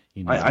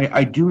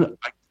 I do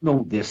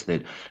know this,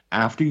 that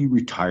after you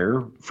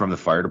retire from the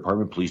fire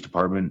department, police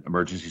department,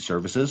 emergency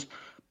services,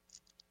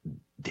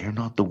 they're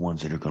not the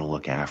ones that are going to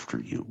look after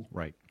you.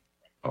 Right.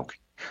 Okay.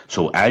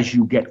 So as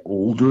you get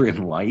older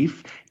in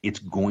life, it's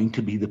going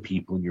to be the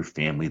people in your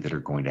family that are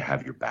going to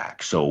have your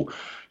back. So,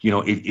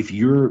 if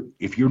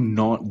you're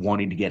not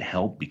wanting to get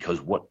help because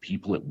what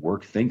people at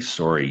work think,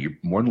 sorry, you're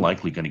more than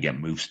likely going to get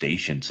moved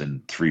stations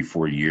in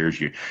 3-4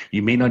 years.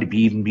 You may not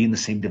even be in the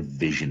same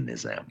division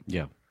as them.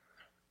 Yeah.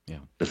 Yeah.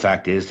 The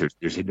fact is,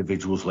 there's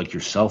individuals like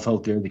yourself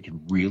out there that can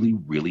really,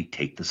 really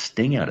take the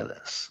sting out of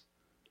this.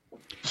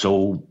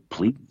 So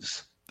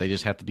please, they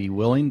just have to be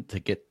willing to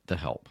get the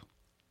help.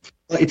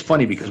 It's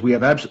funny because we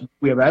have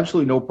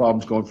absolutely no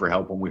problems going for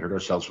help when we hurt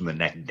ourselves from the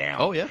neck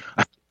down. Oh yeah.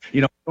 I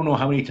don't know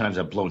how many times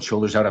I've blown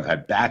shoulders out. I've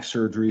had back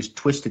surgeries,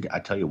 twisted. I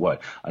tell you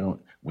what,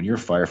 when you're a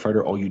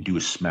firefighter, all you do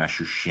is smash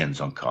your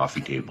shins on coffee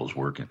tables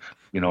working.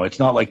 It's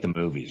not like the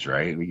movies,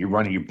 right?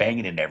 You're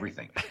banging into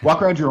everything.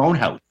 Walk around your own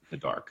house in the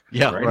dark.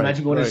 Yeah. Right?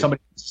 Imagine going into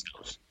somebody else's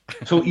house.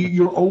 So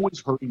you're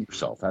always hurting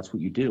yourself. That's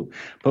what you do.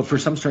 But for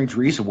some strange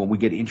reason, when we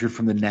get injured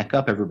from the neck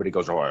up, everybody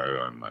goes, "Oh,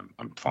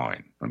 I'm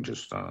fine. I'm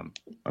just gonna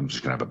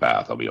have a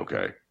bath. I'll be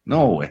okay."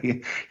 No,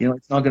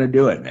 it's not gonna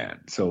do it, man.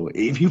 So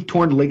if you've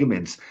torn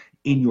ligaments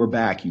in your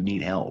back, you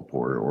need help,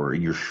 or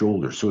in your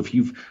shoulder. So if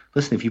you've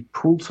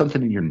pulled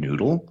something in your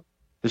noodle,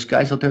 there's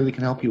guys out there that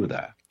can help you with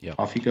that. Yeah.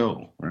 Off you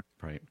go.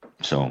 Right.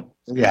 So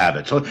you have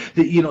it. So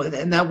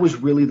and that was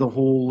really the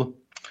whole.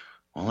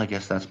 Well, I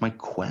guess that's my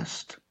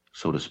quest,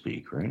 so to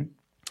speak, right?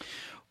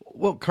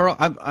 Well, Carl,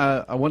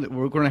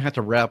 we're going to have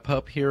to wrap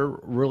up here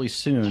really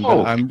soon.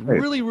 Oh, but I'm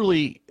great. really,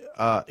 really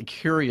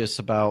curious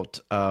about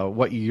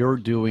what you're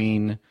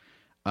doing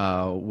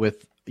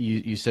with.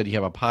 You said you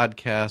have a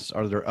podcast.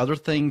 Are there other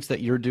things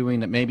that you're doing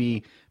that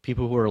maybe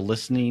people who are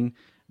listening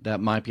that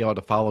might be able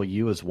to follow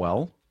you as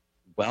well?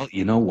 Well,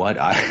 you know what?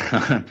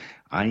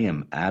 I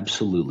am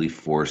absolutely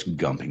Forrest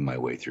Gumping my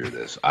way through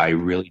this. I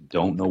really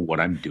don't know what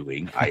I'm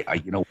doing.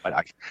 You know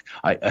what?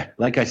 I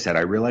like I said,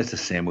 I realized the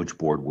sandwich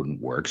board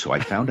wouldn't work, so I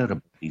found out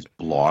about these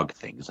blog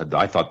things.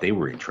 I thought they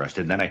were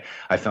interested. And then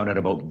I found out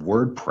about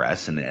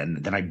WordPress, and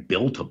then I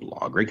built a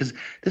blog, right? Because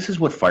this is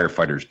what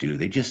firefighters do.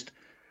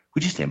 We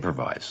just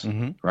improvise,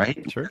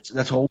 right? Sure.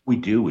 That's all we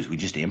do is we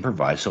just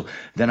improvise. So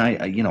then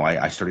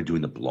I started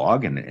doing the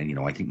blog, and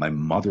I think my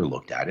mother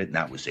looked at it, and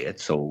that was it.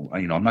 So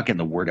I'm not getting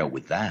the word out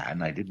with that,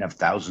 and I didn't have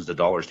thousands of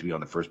dollars to be on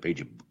the first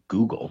page of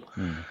Google.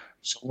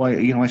 So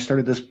I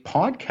started this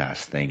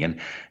podcast thing,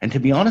 and to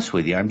be honest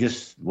with you, I'm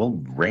just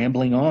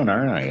rambling on,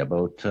 aren't I,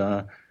 about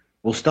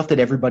stuff that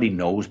everybody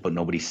knows but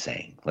nobody's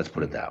saying. Let's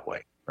put it that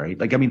way. right?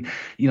 Like, I mean,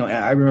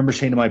 I remember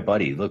saying to my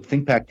buddy, look,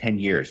 think back 10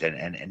 years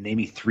and name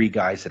me 3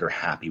 guys that are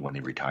happy when they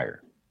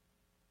retire.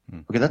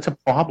 Okay, that's a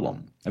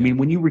problem. I mean,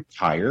 when you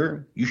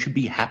retire, you should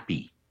be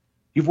happy.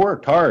 You've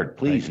worked hard.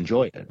 Please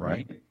enjoy it,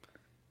 right?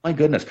 My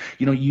goodness.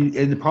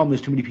 And the problem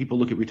is too many people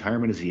look at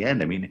retirement as the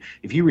end. I mean,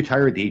 if you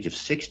retire at the age of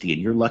 60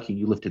 and you're lucky and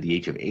you live to the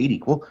age of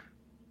 80, well,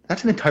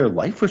 that's an entire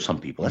life for some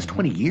people. That's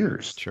 20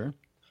 years. Sure.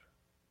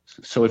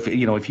 So if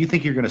you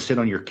think you're going to sit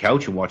on your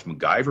couch and watch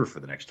MacGyver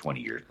for the next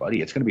 20 years,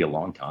 buddy, it's going to be a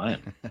long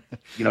time.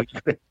 You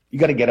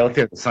got to get out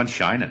there. The sun's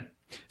shining.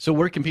 So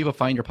where can people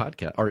find your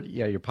podcast? Or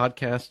your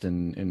podcast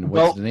and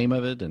what's the name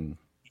of it? And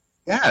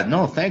yeah,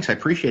 no, thanks. I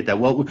appreciate that.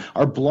 Well,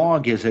 our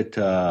blog is at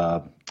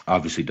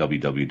obviously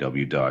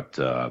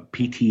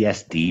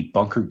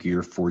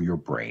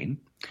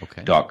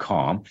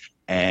www.ptsdbunkergearforyourbrain.com.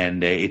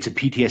 And it's a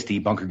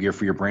PTSD Bunker Gear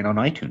for Your Brain on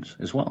iTunes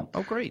as well.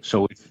 Oh, great!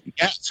 So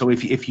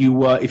if you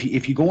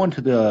go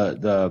onto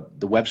the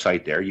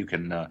website there, you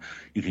can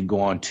go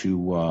on to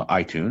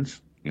iTunes.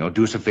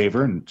 Do us a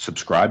favor and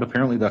subscribe.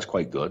 Apparently, that's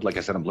quite good. Like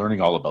I said, I'm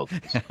learning all about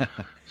this.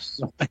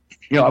 So,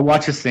 I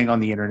watch this thing on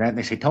the internet, and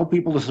they say, "Tell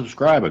people to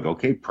subscribe." I go,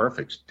 "Okay,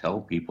 perfect.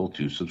 Tell people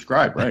to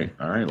subscribe." Right?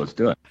 All right, let's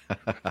do it.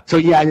 So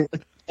yeah.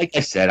 Like I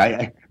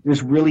said,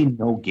 there's really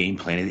no game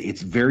plan.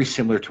 It's very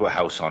similar to a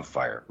house on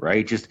fire,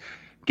 right? Just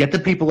get the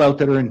people out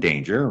that are in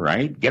danger,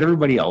 right? Get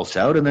everybody else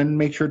out, and then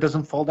make sure it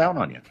doesn't fall down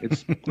on you.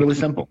 It's really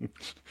simple.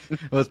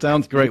 Well, it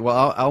sounds great.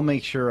 Well, I'll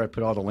make sure I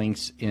put all the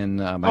links in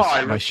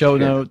my show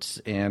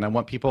notes, and I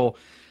want people,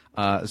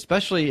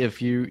 especially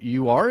if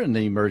you are in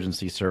the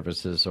emergency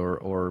services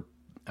or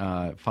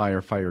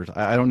firefighters.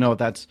 I don't know if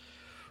that's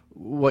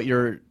what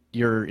your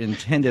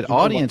intended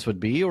audience would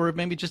be, or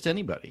maybe just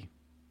anybody.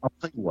 I'll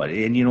tell you what,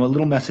 and a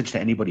little message to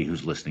anybody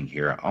who's listening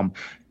here.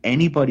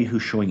 Anybody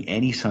who's showing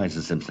any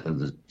signs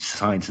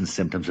and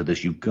symptoms of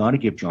this, you've got to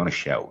give John a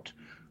shout,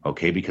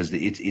 okay? Because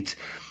it's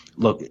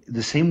look,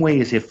 the same way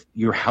as if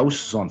your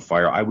house is on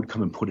fire, I would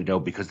come and put it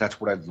out because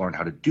that's what I've learned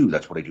how to do.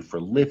 That's what I do for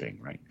a living,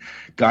 right?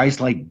 Guys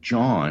like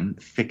John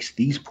fix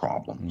these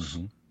problems,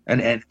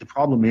 and the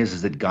problem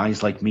is that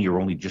guys like me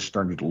are only just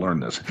starting to learn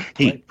this.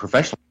 Hey,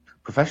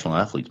 professional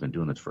athletes been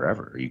doing this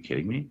forever. Are you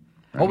kidding me?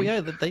 Right. Oh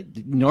yeah, they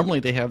normally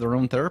have their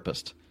own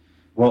therapist.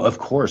 Well, of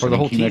course. For the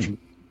whole team.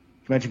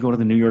 Imagine going to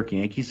the New York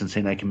Yankees and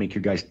saying I can make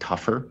your guys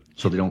tougher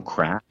so they don't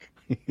crack.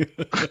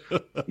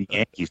 The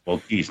Yankees,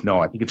 well, geez, no,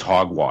 I think it's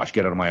hogwash.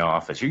 Get out of my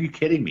office. Are you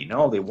kidding me?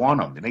 No, they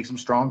want them. It makes them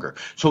stronger.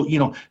 So,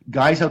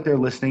 guys out there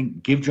listening,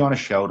 give John a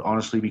shout,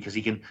 honestly, because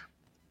he can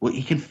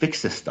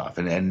fix this stuff.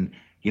 And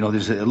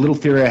there's a little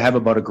theory I have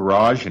about a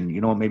garage, and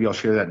maybe I'll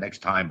share that next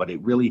time. But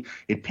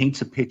it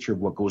paints a picture of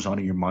what goes on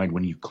in your mind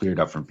when you've cleared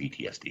up from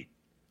PTSD.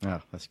 Oh,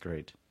 that's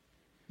great.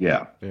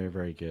 Yeah. Very,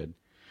 very good.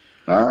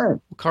 All right.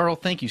 Well, Carl,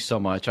 thank you so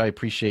much. I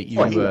appreciate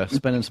you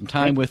spending some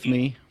time with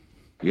me.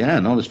 Yeah,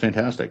 no, that's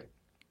fantastic.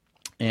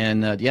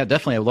 And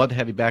definitely, I'd love to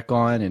have you back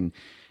on,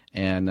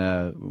 and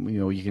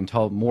you can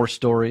tell more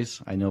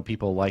stories. I know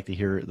people like to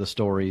hear the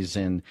stories,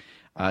 and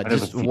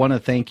just want to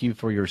thank you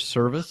for your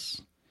service.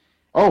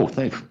 Oh,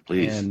 thanks,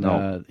 please. And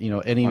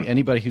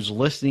anybody who's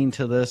listening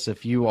to this,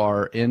 if you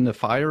are in the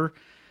fire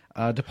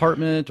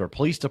department or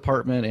police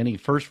department, any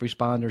first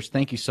responders,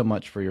 thank you so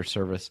much for your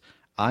service.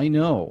 I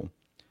know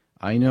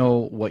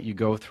what you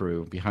go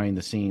through behind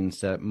the scenes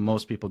that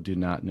most people do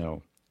not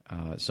know.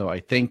 So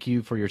I thank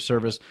you for your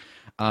service.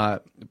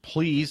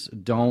 Please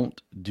don't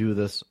do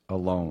this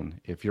alone.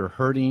 If you're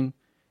hurting,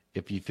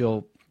 if you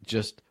feel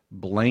just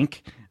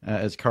blank,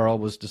 as Carl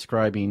was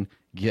describing,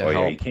 get help.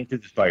 Yeah, you can't do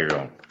this by your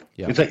own.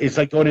 Yeah. It's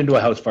like going into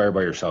a house fire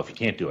by yourself. You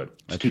can't do it.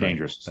 It's too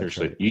dangerous.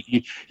 Seriously,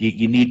 right.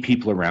 You need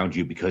people around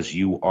you because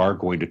you are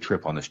going to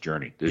trip on this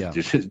journey.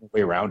 There's no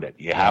way around it.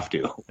 You have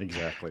to.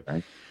 Exactly.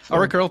 Right? All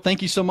right, Carl.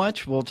 Thank you so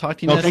much. We'll talk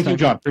to you next time. Thank you,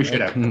 John.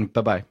 Appreciate it.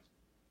 Bye-bye.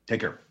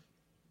 Take care.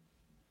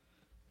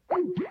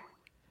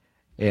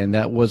 And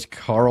that was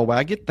Carl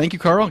Waggett. Thank you,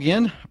 Carl,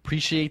 again.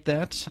 Appreciate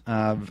that.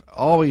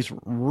 Always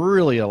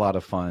really a lot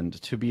of fun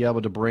to be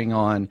able to bring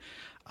on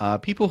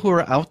people who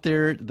are out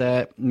there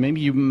that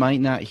maybe you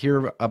might not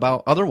hear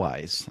about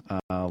otherwise,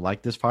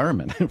 like this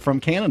fireman from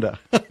Canada.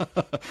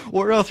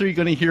 Where else are you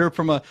going to hear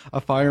from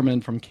a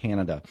fireman from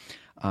Canada?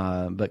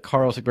 But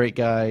Carl's a great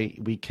guy.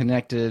 We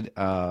connected,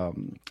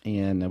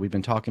 and we've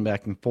been talking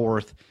back and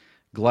forth.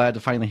 Glad to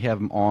finally have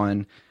him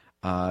on.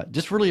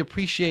 Just really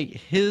appreciate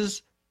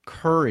his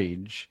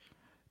courage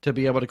to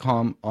be able to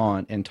come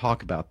on and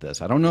talk about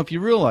this. I don't know if you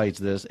realize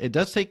this. It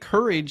does take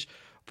courage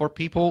for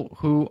people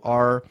who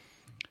are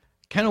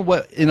kind of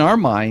what in our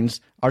minds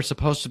are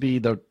supposed to be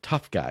the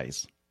tough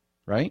guys,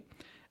 right?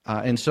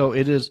 And so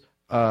it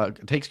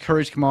takes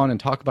courage to come on and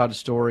talk about a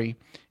story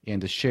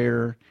and to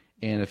share.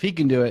 And if he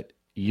can do it,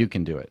 you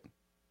can do it.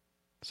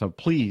 So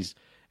please,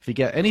 if you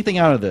get anything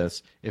out of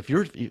this, if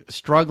you're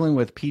struggling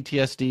with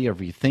PTSD or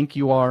if you think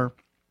you are,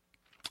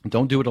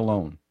 don't do it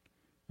alone.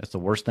 That's the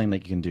worst thing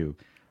that you can do.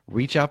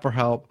 Reach out for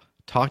help,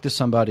 talk to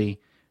somebody,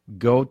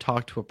 go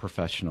talk to a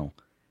professional,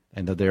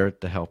 and they're there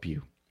to help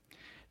you.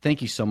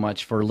 Thank you so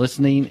much for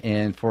listening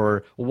and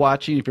for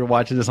watching. If you're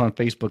watching this on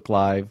Facebook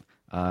Live,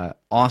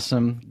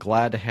 Awesome.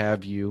 Glad to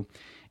have you.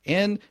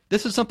 And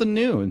this is something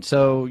new, and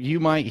so you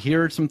might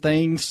hear some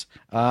things.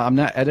 I'm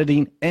not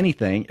editing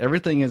anything.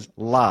 Everything is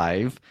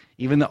live,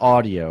 even the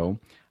audio,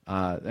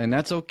 and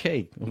that's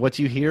okay. What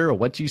you hear or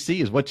what you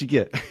see is what you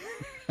get.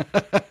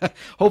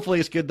 Hopefully,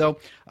 it's good though.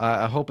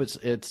 I hope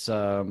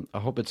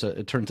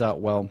it turns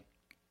out well.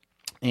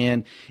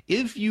 And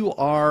if you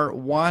are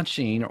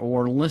watching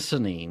or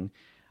listening,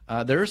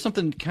 there is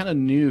something kind of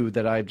new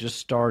that I've just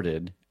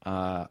started.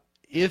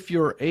 If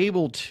you're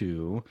able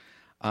to,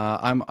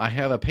 I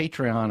have a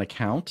Patreon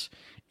account,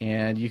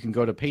 and you can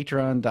go to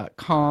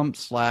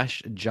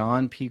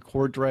patreon.com/John P.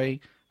 Cordray.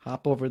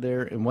 Hop over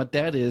there, and what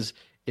that is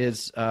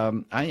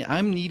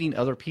I'm needing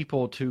other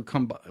people to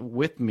come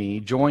with me,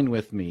 join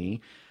with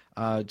me,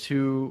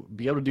 to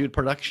be able to do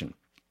production.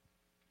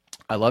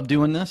 I love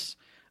doing this.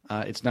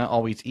 It's not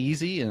always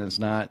easy, and it's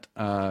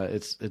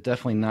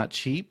definitely not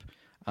cheap.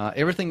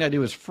 Everything I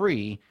do is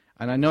free,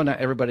 and I know not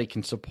everybody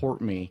can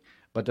support me,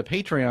 but the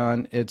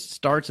Patreon, it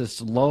starts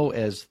as low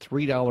as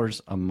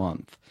 $3 a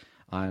month.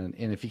 And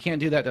if you can't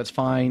do that, that's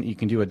fine. You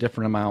can do a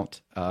different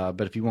amount,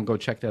 but if you want to go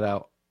check that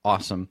out,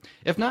 awesome.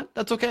 If not,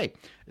 that's okay.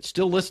 It's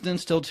still listening,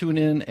 still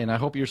tuning in, and I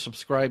hope you're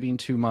subscribing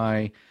to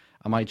my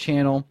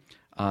channel,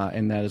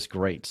 and that is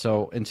great.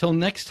 So until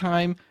next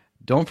time,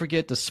 don't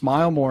forget to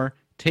smile more,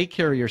 take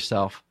care of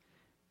yourself,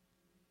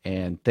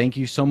 and thank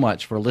you so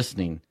much for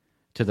listening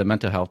to the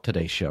Mental Health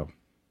Today show.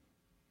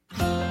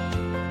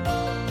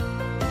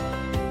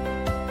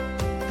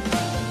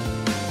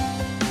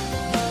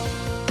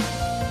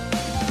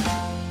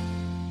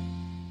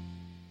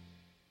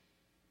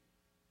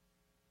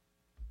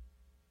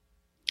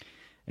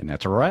 And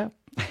that's a wrap.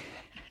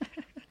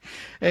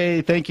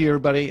 Hey, thank you,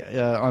 everybody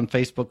on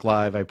Facebook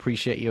Live. I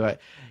appreciate you.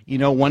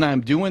 When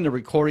I'm doing the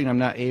recording, I'm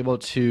not able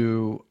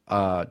to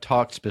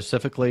talk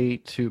specifically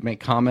to make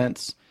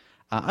comments.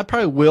 I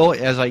probably will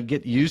as I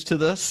get used to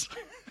this.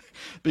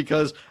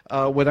 Because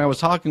when I was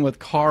talking with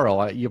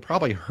Carl, you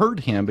probably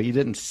heard him, but you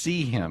didn't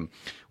see him.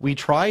 We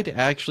tried to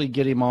actually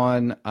get him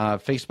on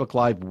Facebook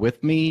Live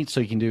with me so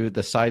you can do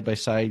the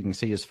side-by-side. You can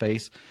see his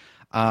face.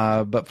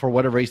 But for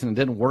whatever reason, it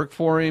didn't work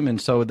for him,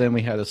 and so then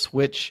we had to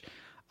switch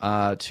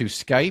to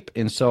Skype,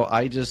 and so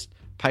I just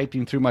piped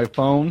him through my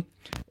phone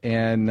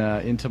and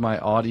into my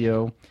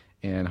audio,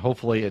 and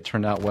hopefully it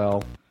turned out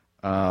well.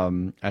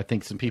 I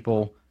think some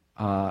people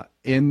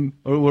who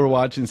were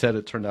watching said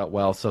it turned out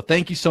well, so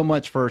thank you so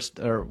much for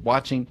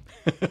watching.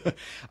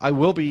 I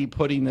will be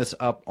putting this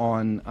up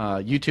on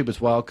YouTube as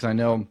well, because I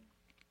know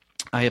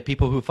I have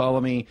people who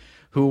follow me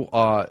who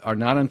are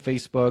not on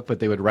Facebook, but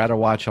they would rather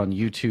watch on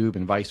YouTube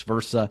and vice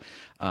versa.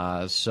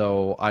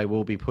 So I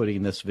will be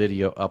putting this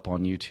video up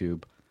on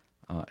YouTube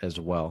as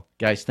well.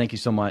 Guys, thank you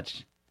so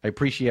much. I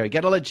appreciate it. I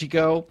got to let you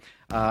go.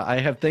 I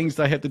have things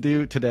I have to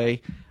do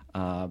today,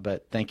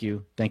 but thank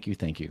you. Take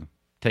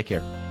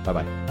care.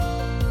 Bye-bye.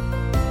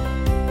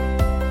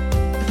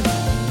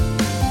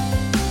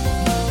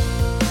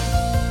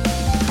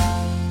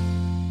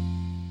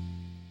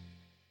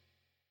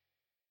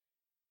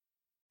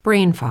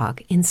 Brain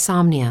fog,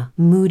 insomnia,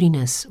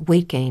 moodiness,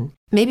 weight gain.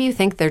 Maybe you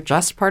think they're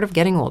just part of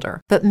getting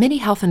older, but MIDI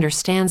Health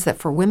understands that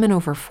for women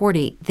over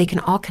 40, they can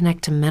all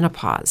connect to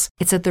menopause.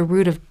 It's at the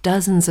root of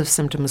dozens of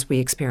symptoms we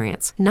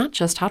experience, not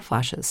just hot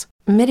flashes.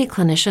 MIDI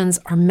clinicians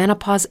are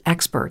menopause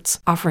experts,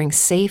 offering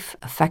safe,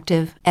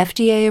 effective,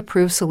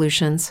 FDA-approved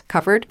solutions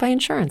covered by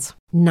insurance.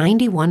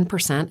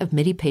 91% of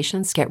MIDI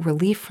patients get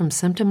relief from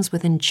symptoms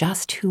within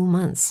just 2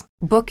 months.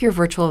 Book your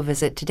virtual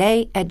visit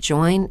today at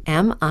joinmidi.com.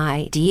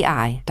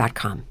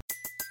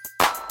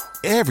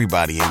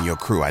 Everybody in your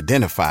crew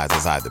identifies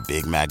as either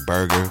Big Mac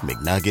Burger,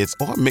 McNuggets,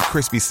 or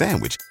McCrispy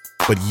Sandwich.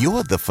 But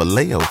you're the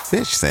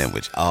Filet-O-Fish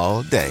Sandwich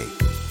all day.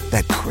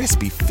 That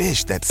crispy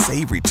fish, that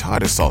savory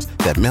tartar sauce,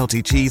 that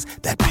melty cheese,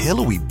 that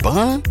pillowy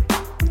bun.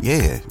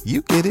 Yeah,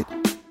 you get it.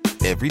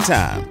 Every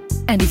time.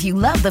 And if you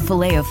love the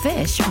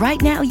Filet-O-Fish, right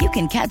now you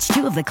can catch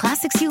 2 of the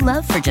classics you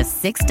love for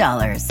just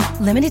 $6.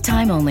 Limited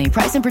time only.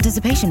 Price and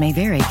participation may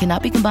vary.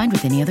 Cannot be combined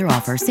with any other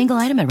offer. Single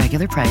item at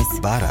regular price.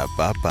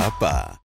 Ba-da-ba-ba-ba.